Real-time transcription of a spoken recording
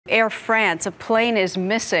Air France, a plane is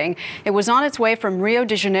missing. It was on its way from Rio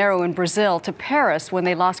de Janeiro in Brazil to Paris when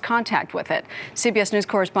they lost contact with it. CBS News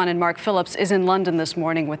correspondent Mark Phillips is in London this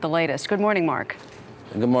morning with the latest. Good morning, Mark.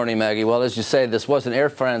 Good morning, Maggie. Well, as you say, this was an Air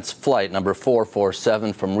France flight number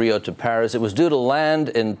 447 from Rio to Paris. It was due to land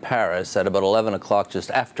in Paris at about 11 o'clock, just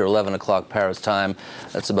after 11 o'clock Paris time.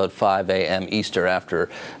 That's about 5 a.m. Eastern, after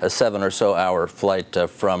a 7 or so hour flight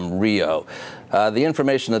from Rio. The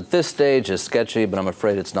information at this stage is sketchy, but I'm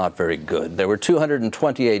afraid it's not very good. There were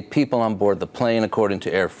 228 people on board the plane, according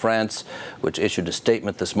to Air France, which issued a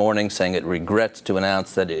statement this morning saying it regrets to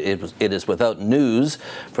announce that it is without news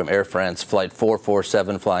from Air France Flight 447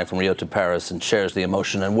 flying from Rio to Paris, and shares the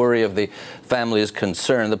emotion and worry of the families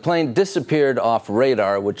concerned. The plane disappeared off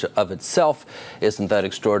radar, which of itself isn't that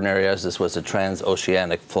extraordinary, as this was a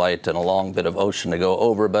transoceanic flight and a long bit of ocean to go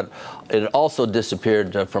over, but it also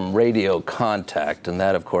disappeared from radio contact, and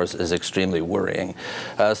that, of course, is extremely worrying.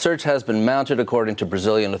 Search has been mounted, according to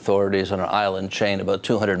Brazilian authorities, on an island chain about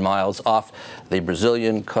 200 miles off the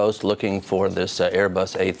Brazilian coast, looking for this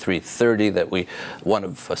Airbus A330 one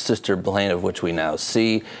of a sister plane of which we now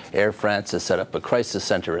see. Air France has set up a crisis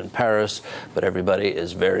center in Paris, but everybody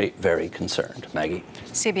is very, very concerned. Maggie.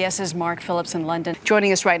 CBS's Mark Phillips in London.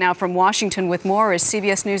 Joining us right now from Washington with more is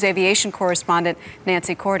CBS News aviation correspondent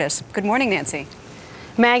Nancy Cordes. Good morning, Nancy.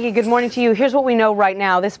 Maggie, good morning to you. Here's what we know right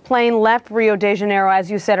now. This plane left Rio de Janeiro,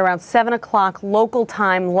 as you said, around 7 o'clock local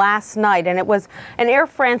time last night, and it was an Air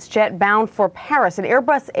France jet bound for Paris, an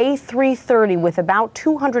Airbus A330 with about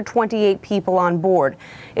 228 people on board.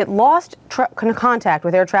 It lost contact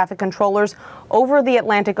with air traffic controllers over the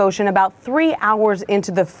Atlantic Ocean about 3 hours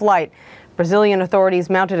into the flight. Brazilian authorities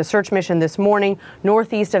mounted a search mission this morning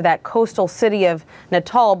northeast of that coastal city of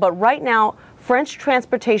Natal, but right now French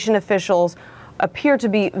transportation officials appear to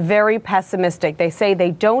be very pessimistic. They say they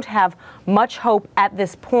don't have much hope at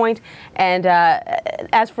this point. And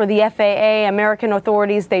as for the FAA, American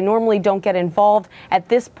authorities, they normally don't get involved at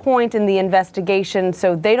this point in the investigation,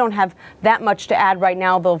 so they don't have that much to add right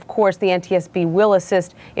now, though, of course, the NTSB will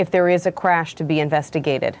assist if there is a crash to be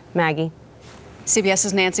investigated. Maggie.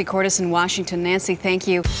 CBS's Nancy Cordes in Washington. Nancy, thank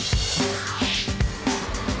you.